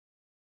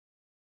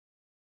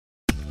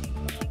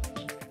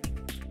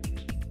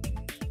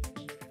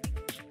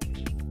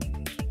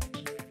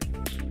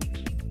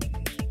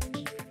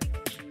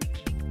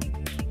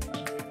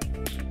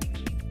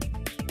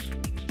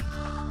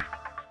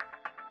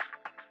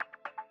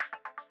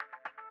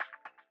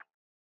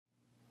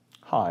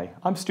Hi,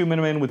 I'm Stu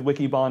Miniman with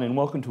Wikibon, and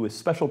welcome to a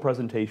special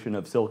presentation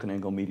of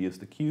SiliconANGLE Media's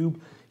theCUBE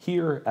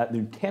here at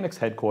Nutanix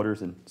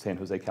headquarters in San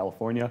Jose,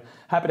 California.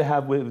 Happy to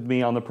have with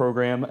me on the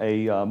program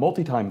a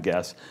multi-time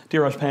guest,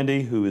 Dheeraj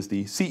Pandey, who is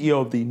the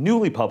CEO of the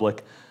newly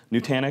public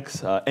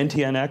Nutanix,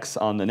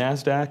 NTNX on the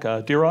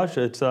NASDAQ. Dheeraj,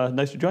 it's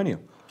nice to join you.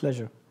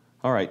 Pleasure.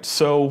 All right,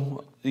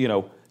 so,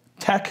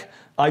 tech,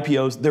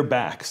 IPOs, they're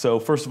back. So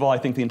first of all, I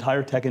think the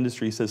entire tech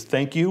industry says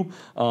thank you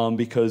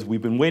because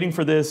we've been waiting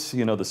for this.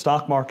 The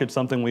stock market's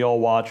something we all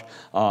watch.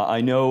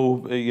 I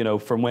know,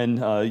 from when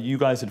you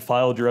guys had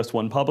filed your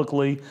S1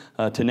 publicly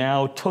to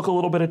now, took a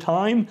little bit of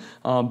time,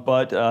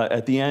 but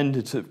at the end,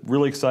 it's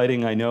really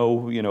exciting. I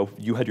know,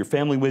 you had your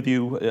family with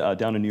you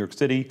down in New York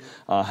City,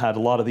 had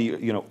a lot of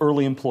the,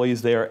 early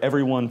employees there,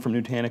 everyone from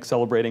Nutanix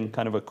celebrating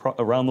kind of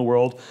around the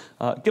world.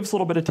 Give us a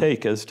little bit of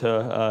take as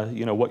to,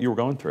 what you were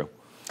going through.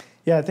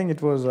 Yeah, I think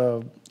it was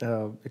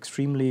an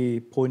extremely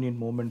poignant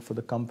moment for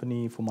the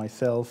company, for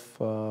myself,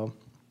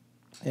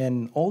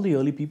 and all the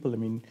early people. I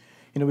mean,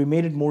 we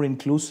made it more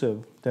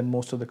inclusive than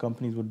most of the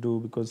companies would do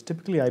because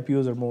typically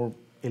IPOs are more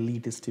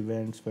elitist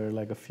events where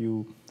like a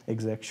few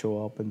execs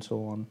show up and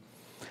so on.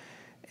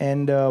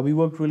 And we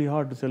worked really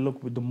hard to say, look,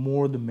 the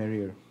more the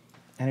merrier.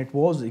 And it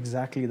was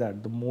exactly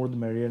that, the more the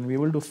merrier. And we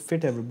were able to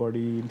fit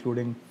everybody,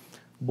 including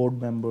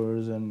board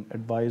members and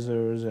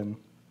advisors. And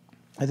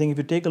I think if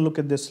you take a look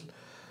at this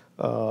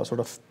sort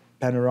of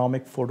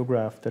panoramic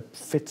photograph that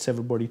fits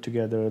everybody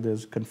together.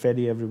 There's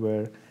confetti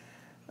everywhere.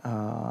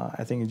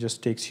 I think it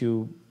just takes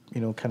you,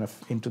 kind of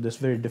into this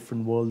very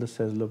different world that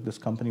says, look, this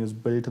company was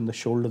built on the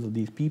shoulders of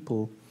these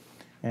people,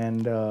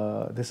 and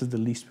this is the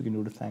least we can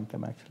do to thank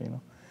them, actually. And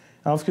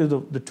obviously,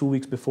 the 2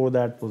 weeks before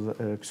that was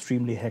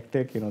extremely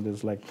hectic.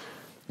 There's like,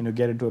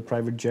 get into a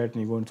private jet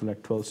and you go into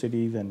like 12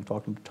 cities and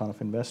talking to a ton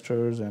of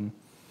investors, and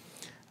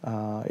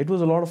it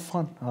was a lot of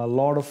fun, a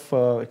lot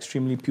of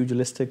extremely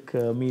pugilistic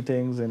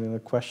meetings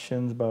and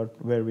questions about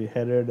where we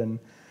headed, and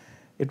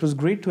it was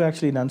great to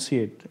actually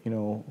enunciate,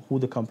 who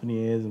the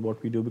company is and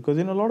what we do, because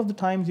a lot of the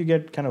times you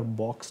get kind of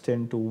boxed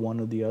into one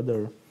or the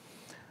other,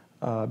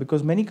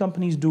 because many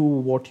companies do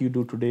what you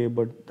do today,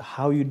 but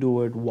how you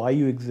do it, why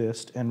you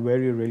exist, and where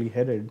you're really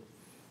headed,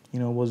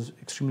 was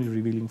extremely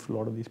revealing for a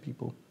lot of these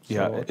people. So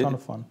yeah, a ton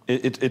of fun.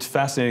 It's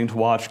fascinating to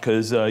watch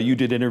because you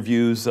did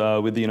interviews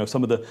with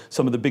some of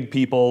the big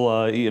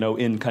people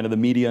in kind of the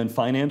media and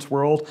finance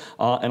world,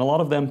 and a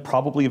lot of them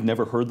probably have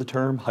never heard the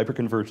term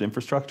hyperconverged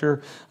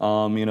infrastructure.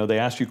 They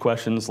ask you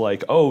questions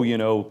like,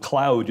 oh,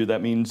 cloud.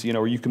 That means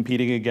are you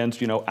competing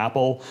against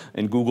Apple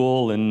and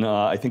Google, and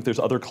I think there's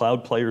other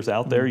cloud players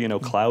out there.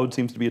 Cloud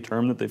seems to be a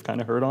term that they've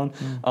kind of heard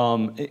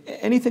on.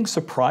 Anything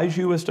surprise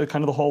you as to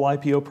kind of the whole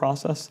IPO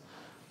process?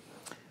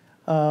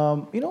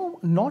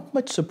 Not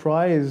much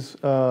surprise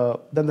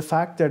than the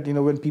fact that,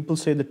 when people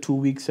say the 2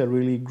 weeks are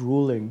really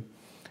grueling,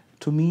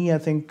 to me, I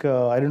think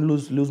I didn't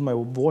lose my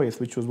voice,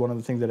 which was one of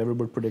the things that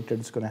everybody predicted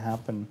is going to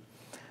happen.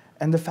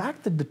 And the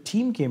fact that the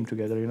team came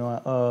together, we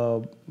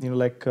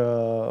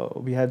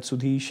had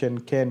Sudhesh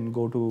and Ken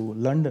go to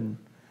London,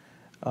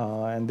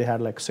 and they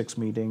had like 6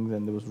 meetings,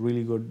 and there was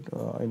really good,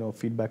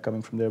 feedback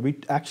coming from there. We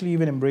actually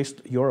even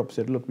embraced Europe,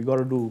 said, look, we got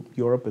to do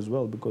Europe as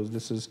well, because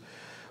this is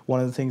one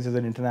of the things as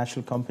an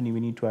international company, we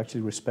need to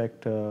actually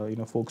respect,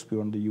 folks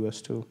beyond the US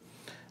too.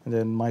 And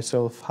then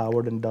myself,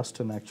 Howard, and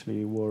Dustin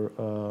actually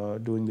were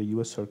doing the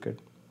US circuit.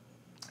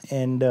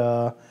 And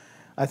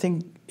I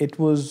think it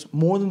was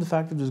more than the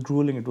fact that it was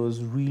grueling, it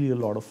was really a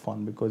lot of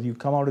fun because you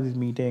come out of these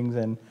meetings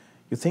and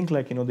you think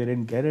like, they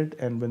didn't get it.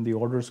 And when the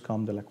orders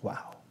come, they're like,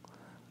 wow.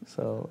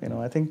 So,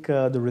 I think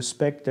the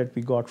respect that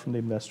we got from the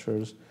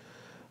investors,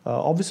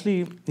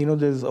 obviously,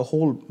 there's a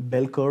whole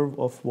bell curve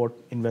of what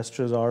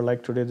investors are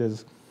like today.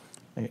 There's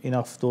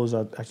enough those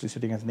are actually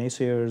sitting as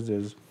naysayers,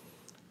 there's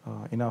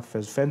enough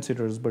as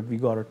fence-sitters, but we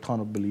got a ton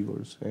of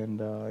believers,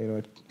 and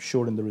it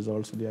showed in the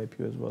results of the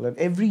IPO as well. And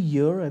every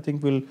year, I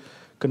think we'll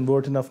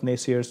convert enough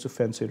naysayers to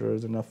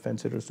fence-sitters, enough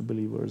fence-sitters to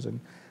believers,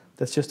 and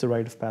that's just the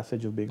rite of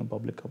passage of being a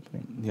public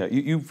company. Yeah,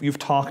 you've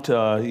talked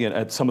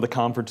at some of the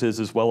conferences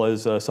as well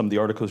as some of the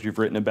articles you've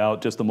written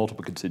about just the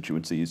multiple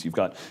constituencies. You've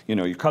got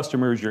your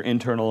customers, your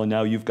internal, and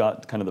now you've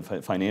got kind of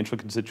the financial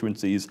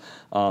constituencies.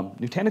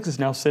 Nutanix is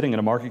now sitting at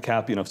a market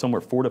cap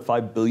somewhere $4 to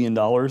 $5 billion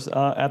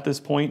at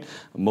this point.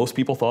 Most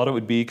people thought it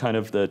would be kind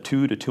of the $2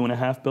 to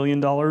 $2.5 billion.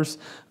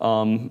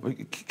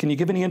 Can you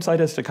give any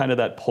insight as to kind of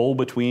that pull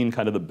between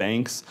kind of the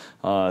banks,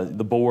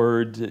 the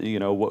board,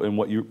 and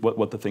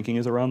what the thinking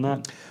is around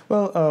that?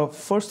 Well,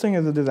 first thing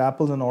is that there's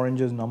apples and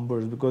oranges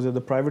numbers, because at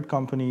the private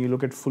company, you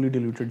look at fully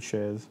diluted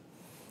shares.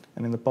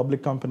 And in the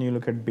public company, you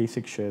look at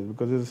basic shares,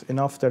 because there's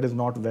enough that is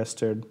not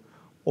vested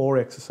or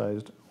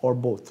exercised, or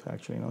both,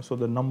 actually. So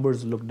the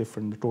numbers look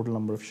different, the total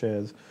number of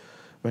shares,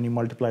 when you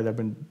multiply that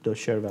with the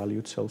share value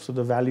itself. So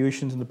the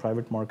valuations in the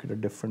private market are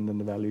different than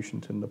the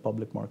valuations in the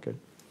public market.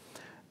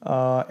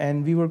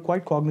 And we were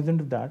quite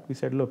cognizant of that. We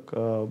said, look,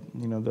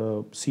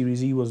 the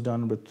Series E was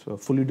done with a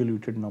fully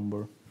diluted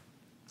number.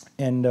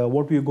 And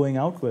what we were going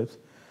out with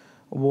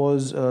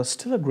was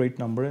still a great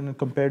number, and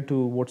compared to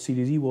what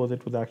Series E was,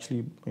 it was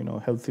actually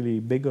healthily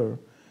bigger.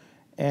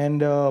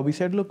 And we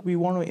said, look, we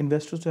want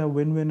investors to have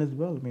win-win as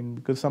well. I mean,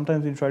 because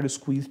sometimes we try to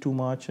squeeze too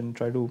much and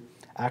try to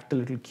act a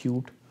little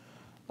cute.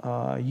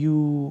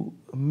 You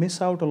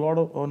miss out a lot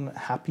on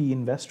happy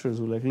investors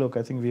who are like, look,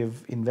 I think we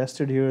have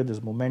invested here,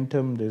 there's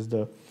momentum, there's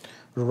the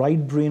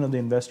right brain of the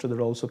investor that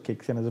also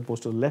kicks in, as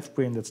opposed to the left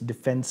brain that's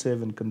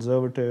defensive and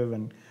conservative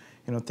and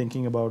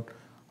thinking about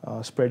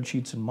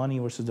spreadsheets and money,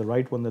 versus the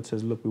right one that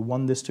says, look, we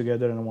won this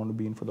together and I want to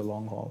be in for the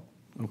long haul.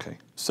 Okay,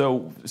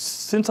 so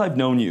since I've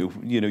known you,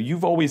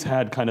 you've always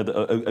had kind of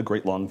a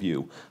great long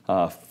view.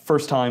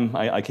 First time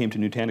I came to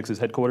Nutanix's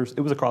headquarters,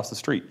 it was across the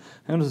street.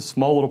 And it was a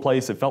small little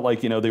place. It felt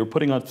like they were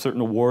putting on certain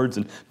awards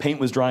and paint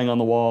was drying on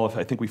the wall.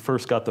 I think we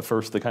first got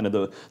the kind of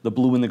the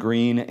blue and the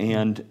green.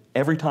 And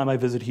every time I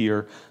visit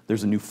here,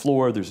 there's a new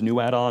floor, there's a new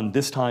add-on.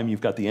 This time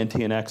you've got the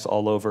NTNX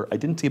all over. I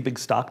didn't see a big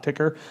stock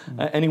ticker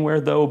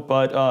anywhere though,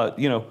 but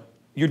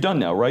you're done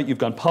now, right? You've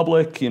gone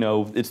public,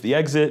 it's the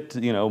exit,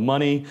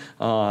 money.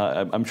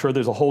 I'm sure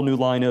there's a whole new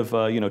line of,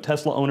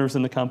 Tesla owners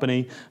in the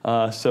company.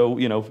 So,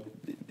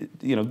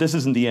 this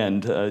isn't the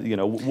end.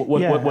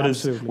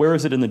 Where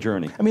is it in the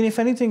journey? I mean, if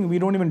anything, we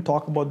don't even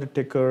talk about the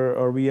ticker,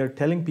 or we are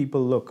telling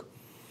people, look,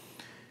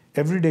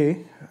 every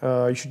day,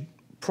 you should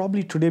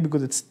probably today,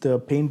 because the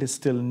paint is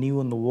still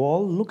new on the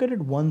wall, look at it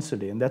once a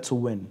day, and that's a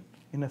win.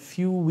 In a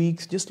few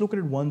weeks, just look at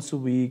it once a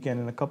week, and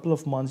in a couple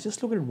of months,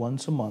 just look at it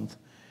once a month.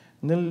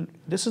 And then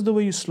this is the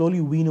way you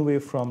slowly wean away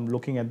from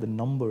looking at the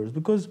numbers,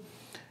 because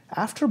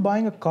after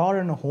buying a car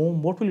and a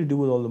home, what will you do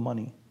with all the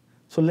money?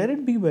 So let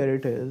it be where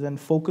it is and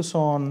focus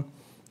on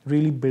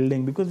really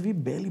building, because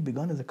we've barely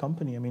begun as a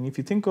company. I mean, if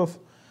you think of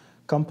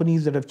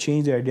companies that have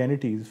changed their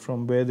identities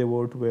from where they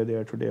were to where they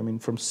are today, I mean,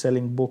 from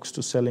selling books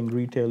to selling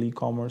retail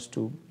e-commerce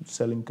to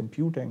selling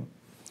computing,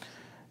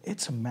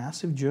 it's a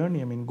massive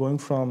journey. I mean, going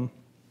from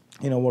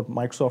what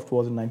Microsoft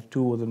was in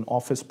 '92 was an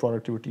office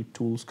productivity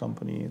tools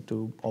company,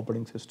 to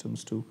operating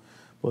systems, to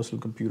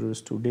personal computers,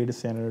 to data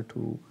center,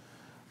 to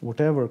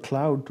whatever,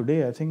 cloud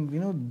today. I think,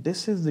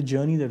 this is the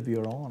journey that we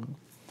are on.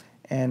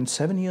 And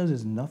 7 years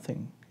is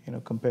nothing,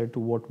 compared to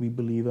what we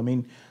believe. I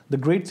mean, the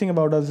great thing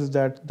about us is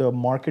that the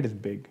market is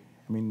big.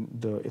 I mean,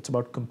 it's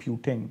about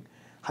computing.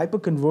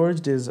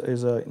 Hyper-converged is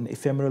an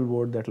ephemeral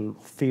word that will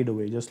fade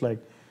away, just like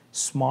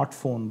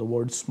smartphone, the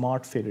word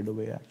smart faded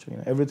away, actually.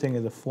 Everything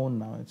is a phone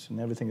now, and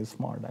everything is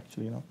smart,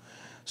 actually.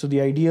 So the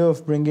idea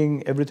of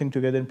bringing everything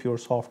together in pure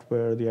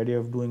software, the idea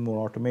of doing more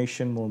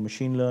automation, more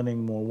machine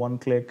learning, more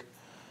one-click,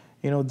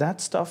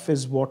 that stuff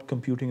is what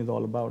computing is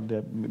all about.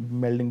 They're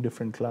melding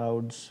different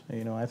clouds,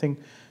 I think.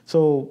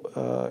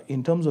 So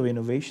in terms of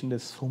innovation,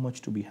 there's so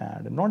much to be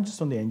had, and not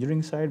just on the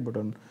engineering side, but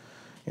on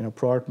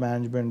product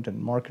management and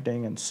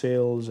marketing and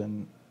sales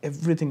and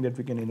everything that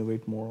we can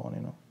innovate more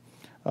on,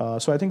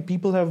 So I think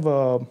people have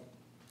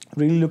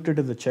really looked at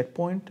it as a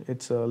checkpoint.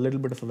 It's a little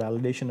bit of a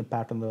validation, a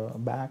pat on the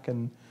back,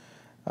 and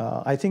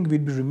I think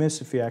we'd be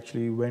remiss if we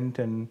actually went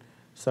and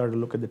started to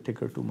look at the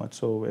ticker too much.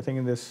 So I think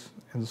in this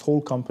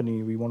whole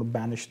company, we want to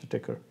banish the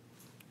ticker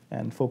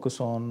and focus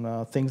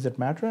on things that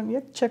matter,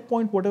 and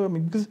checkpoint whatever. I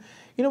mean, because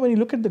when you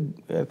look at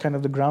the kind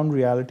of the ground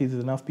realities,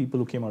 there's enough people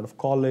who came out of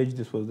college.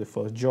 This was their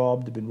first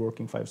job. They've been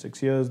working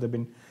 5-6 years. They've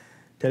been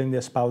telling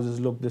their spouses,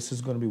 look, this is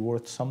going to be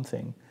worth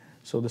something.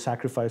 So the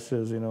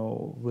sacrifices,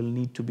 will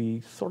need to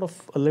be sort of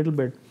a little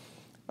bit,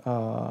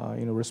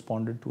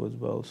 responded to as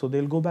well. So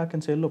they'll go back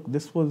and say, look,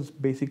 this was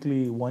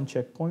basically one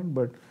checkpoint,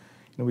 but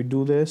we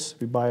do this,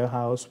 we buy a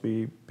house,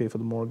 we pay for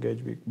the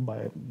mortgage, we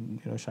buy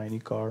a shiny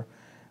car,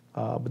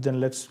 but then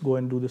let's go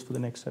and do this for the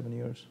next 7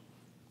 years.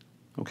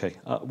 Okay,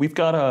 we've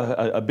got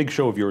a big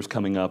show of yours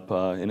coming up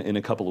in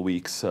a couple of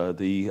weeks.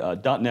 The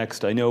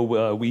 .next. I know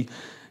we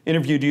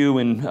interviewed you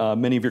and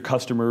many of your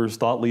customers,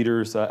 thought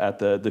leaders at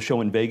the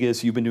show in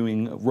Vegas. You've been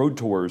doing road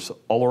tours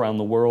all around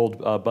the world,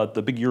 but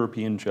the big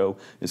European show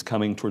is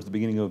coming towards the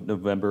beginning of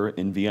November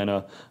in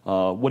Vienna.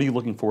 What are you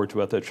looking forward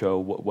to at that show?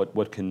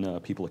 What can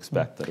people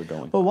expect that are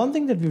going? Well, one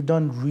thing that we've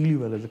done really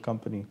well as a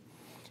company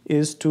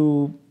is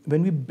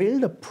when we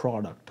build a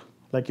product,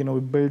 like we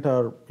built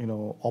our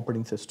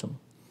operating system,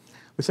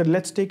 we said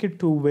let's take it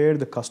to where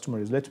the customer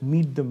is. Let's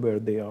meet them where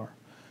they are.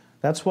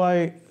 That's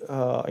why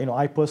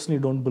I personally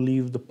don't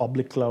believe the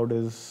public cloud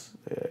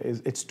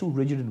it's too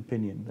rigid an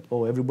opinion.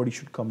 Oh, everybody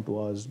should come to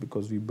us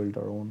because we built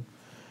our own.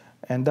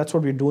 And that's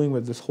what we're doing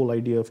with this whole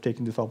idea of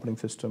taking this operating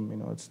system,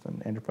 it's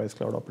an enterprise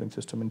cloud operating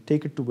system, and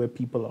take it to where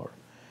people are.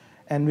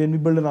 And when we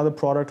build another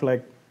product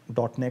like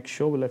 .next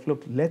show, we're like,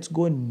 look, let's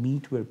go and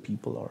meet where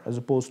people are, as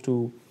opposed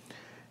to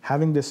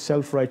having this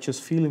self-righteous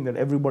feeling that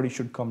everybody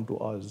should come to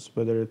us,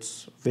 whether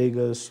it's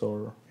Vegas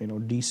or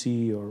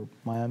DC or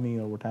Miami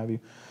or what have you.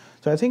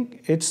 So I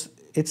think it's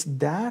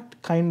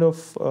that kind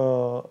of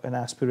an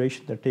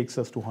aspiration that takes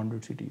us to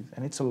 100 cities,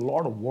 and it's a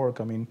lot of work.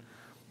 I mean,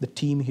 the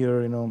team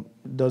here,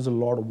 does a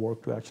lot of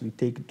work to actually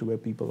take it to where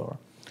people are.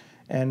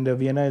 And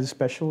Vienna is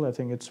special. I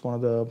think it's one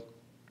of the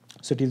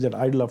cities that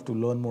I'd love to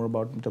learn more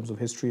about in terms of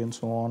history and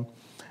so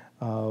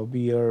on.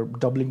 We are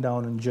doubling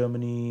down in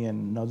Germany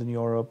and Northern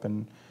Europe,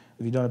 and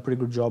we've done a pretty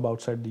good job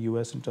outside the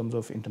US in terms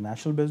of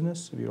international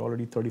business. We're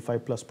already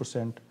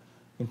 35+%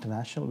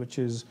 international, which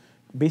is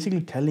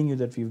basically telling you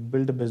that we've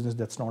built a business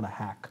that's not a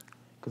hack.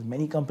 Because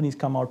many companies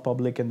come out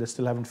public and they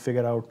still haven't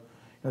figured out,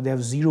 they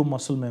have zero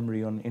muscle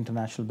memory on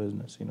international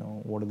business.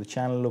 What does the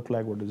channel look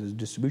like? What does the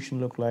distribution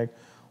look like?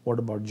 What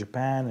about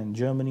Japan and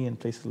Germany and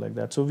places like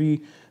that? So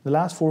the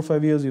last 4 or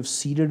 5 years, we've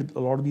seeded a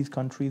lot of these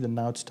countries, and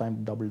now it's time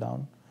to double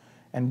down.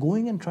 And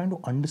going and trying to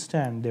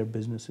understand their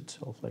business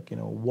itself.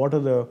 What are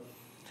the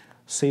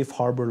safe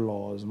harbor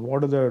laws, and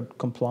what are the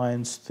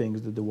compliance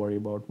things that they worry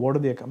about? What are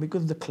they,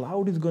 because the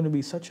cloud is going to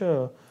be such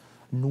a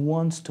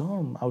nuanced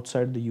term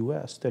outside the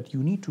US that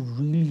you need to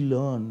really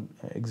learn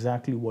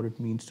exactly what it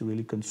means to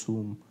really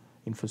consume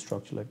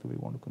infrastructure like the way we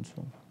want to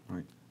consume.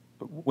 Right.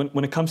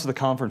 When it comes to the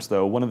conference,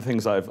 though, one of the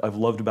things I've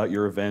loved about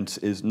your events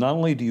is not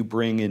only do you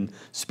bring in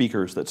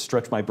speakers that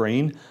stretch my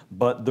brain,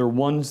 but they're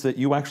ones that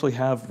you actually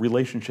have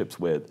relationships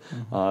with.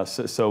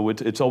 So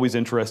it's always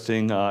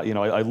interesting.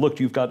 I looked,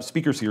 you've got a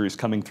speaker series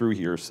coming through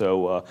here.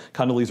 So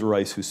Condoleezza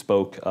Rice, who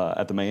spoke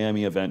at the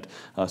Miami event,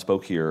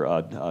 spoke here.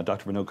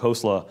 Dr. Vinod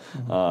Khosla,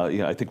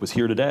 I think was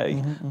here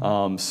today.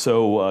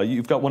 So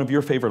you've got one of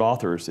your favorite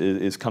authors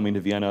is coming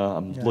to Vienna.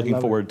 I'm looking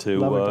forward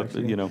to,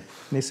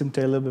 Nassim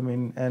Taleb,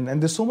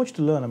 and there's so much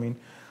to learn.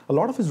 A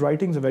lot of his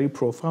writings are very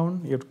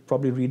profound. You have to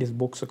probably read his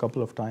books a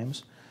couple of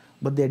times,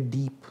 but they're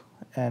deep.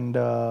 And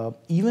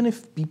even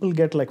if people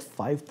get like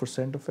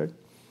 5% of it,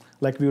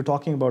 like we were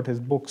talking about his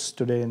books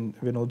today in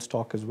Vinod's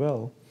talk as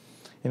well,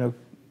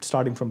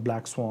 starting from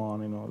Black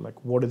Swan,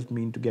 like what does it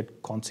mean to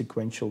get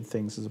consequential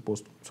things as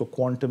opposed to, so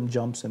quantum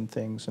jumps and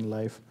things in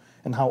life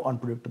and how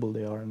unpredictable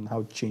they are and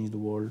how it changed the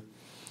world,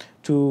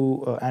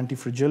 to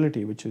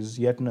Anti-Fragility, which is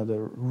yet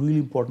another really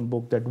important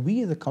book that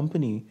we as a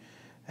company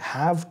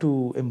have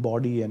to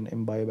embody and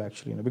imbibe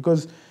actually,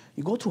 because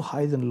you go through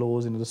highs and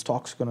lows, the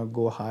stock's going to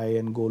go high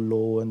and go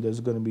low, and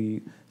there's going to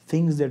be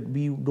things that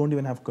we don't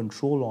even have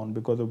control on,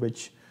 because of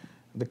which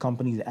the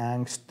company's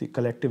angst, the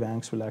collective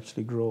angst will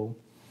actually grow.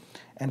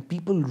 And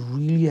people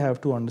really have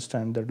to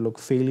understand that, look,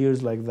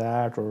 failures like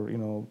that, or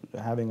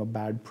having a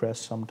bad press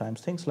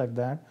sometimes, things like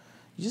that,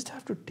 you just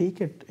have to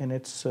take it in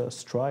its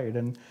stride.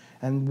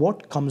 And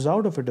what comes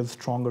out of it is a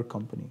stronger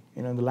company.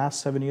 In the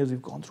last 7 years,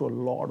 we've gone through a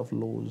lot of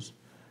lows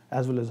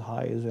as well as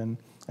highs, and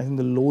I think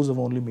the lows have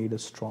only made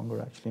us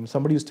stronger actually. And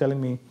somebody was telling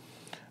me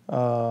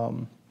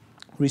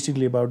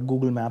recently about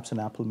Google Maps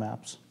and Apple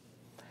Maps,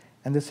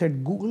 and they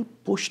said Google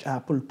pushed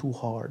Apple too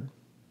hard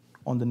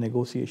on the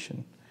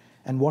negotiation,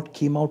 and what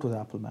came out was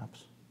Apple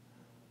Maps.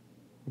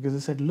 Because they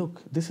said,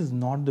 look, this is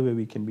not the way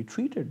we can be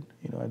treated.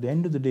 At the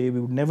end of the day, we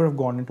would never have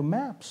gone into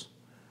maps,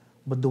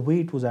 but the way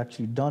it was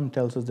actually done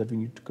tells us that we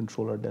need to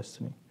control our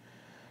destiny.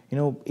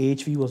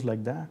 AHV was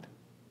like that.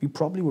 We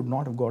probably would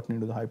not have gotten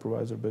into the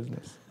hypervisor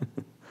business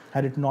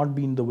had it not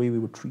been the way we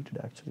were treated,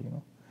 actually.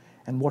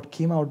 And what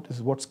came out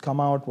is what's come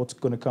out. What's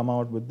going to come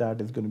out with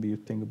that is going to be a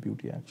thing of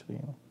beauty, actually.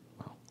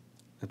 Wow,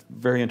 that's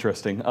very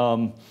interesting.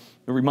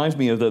 It reminds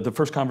me of the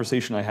first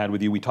conversation I had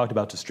with you. We talked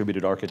about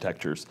distributed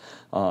architectures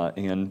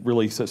and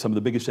really some of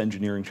the biggest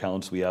engineering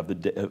challenges we have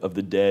of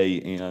the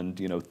day. And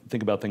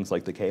think about things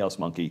like the chaos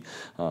monkey,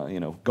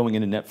 going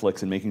into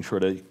Netflix and making sure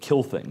to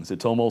kill things.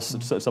 It's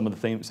almost some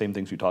of the same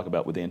things we talk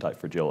about with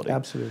anti-fragility.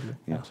 Absolutely,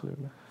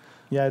 absolutely.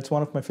 Yeah, it's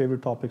one of my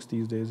favorite topics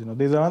these days.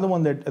 There's another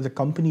one that as a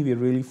company we're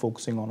really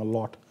focusing on a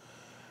lot.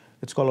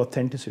 It's called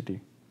authenticity.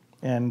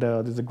 And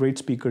there's a great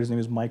speaker, his name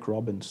is Mike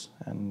Robbins,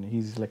 and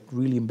he's like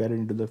really embedded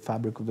into the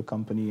fabric of the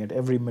company at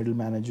every middle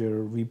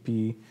manager,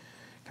 VP,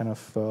 kind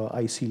of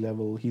IC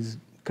level. He's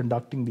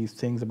conducting these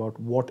things about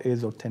what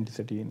is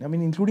authenticity. And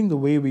including the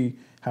way we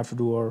have to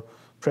do our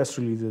press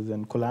releases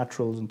and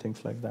collaterals and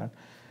things like that.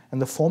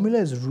 And the formula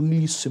is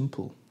really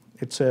simple.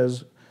 It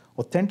says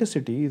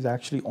authenticity is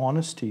actually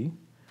honesty,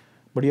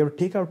 but you have to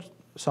take out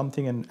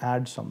something and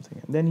add something.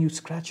 And then you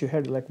scratch your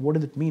head, like, what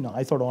does it mean?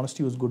 I thought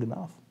honesty was good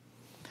enough.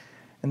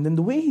 And then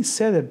the way he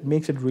said it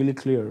makes it really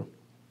clear,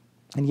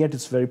 and yet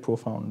it's very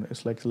profound.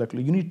 It's like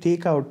you need to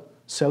take out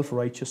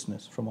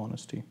self-righteousness from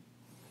honesty,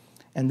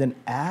 and then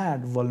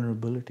add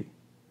vulnerability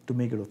to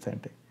make it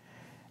authentic.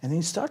 And then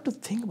you start to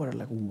think about it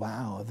like,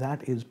 wow,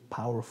 that is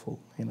powerful.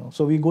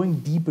 So we're going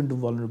deep into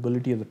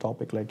vulnerability as a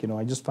topic. Like,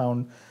 I just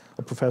found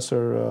a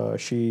professor,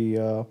 she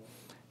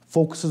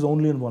focuses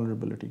only on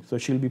vulnerability. So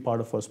she'll be part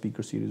of our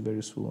speaker series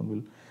very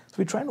soon. So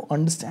we're trying to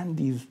understand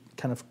these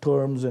kind of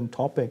terms and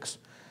topics.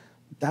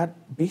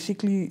 That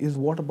basically is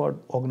what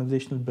about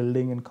organizational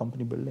building and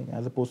company building,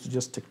 as opposed to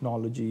just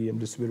technology and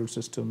distributed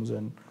systems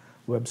and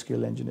web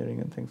scale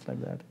engineering and things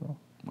like that.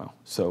 Wow.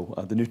 So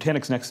the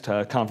Nutanix Next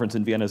conference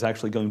in Vienna is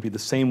actually going to be the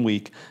same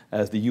week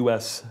as the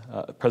U.S.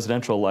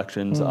 Presidential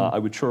elections. I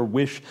would sure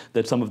wish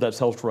that some of that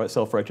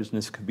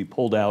self-righteousness could be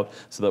pulled out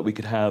so that we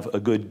could have a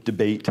good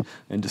debate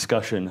and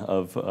discussion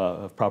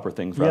of proper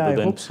things rather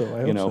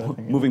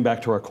than moving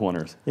back to our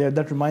corners. Yeah,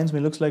 that reminds me.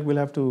 Looks like we'll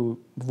have to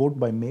vote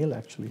by mail,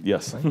 actually.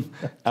 Yes, right?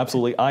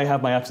 Absolutely. I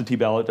have my absentee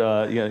ballot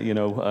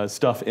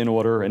stuff in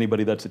order.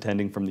 Anybody that's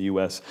attending from the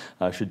U.S.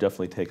 Should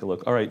definitely take a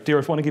look. All right,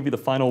 Dheeraj, I want to give you the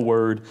final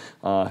word.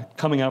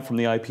 Coming coming out from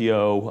the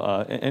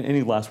IPO, and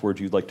any last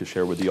words you'd like to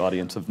share with the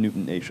audience of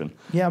Newton Nation?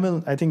 Yeah, I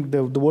mean, I think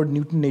the word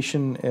Newton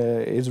Nation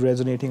is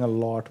resonating a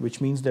lot,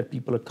 which means that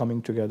people are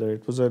coming together.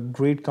 It was a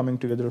great coming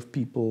together of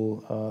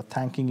people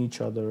thanking each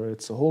other.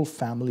 It's a whole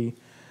family.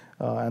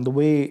 And the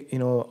way,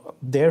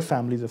 their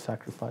families have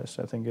sacrificed,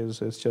 I think, is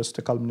just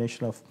a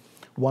culmination of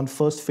one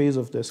first phase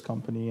of this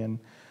company. And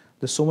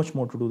there's so much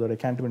more to do that I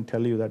can't even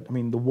tell you that. I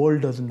mean, the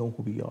world doesn't know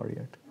who we are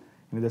yet.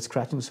 They're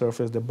scratching the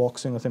surface, they're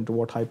boxing us into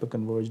what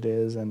hyperconverged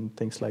is and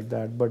things like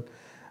that. But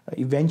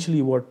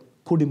eventually what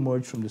could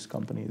emerge from this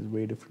company is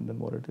way different than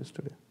what it is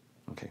today.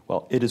 Okay,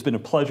 well, it has been a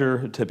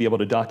pleasure to be able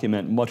to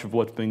document much of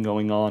what's been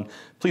going on.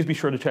 Please be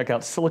sure to check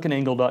out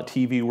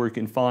SiliconANGLE.tv, where you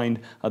can find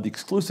the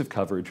exclusive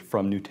coverage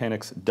from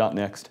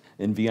Nutanix.next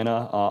in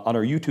Vienna on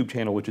our YouTube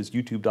channel, which is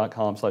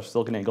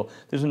youtube.com/SiliconANGLE.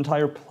 There's an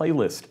entire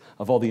playlist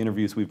of all the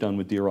interviews we've done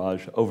with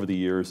Dheeraj over the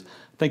years.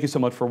 Thank you so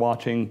much for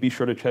watching. Be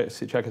sure to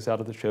check us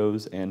out at the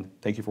shows, and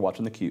thank you for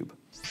watching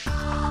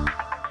theCUBE.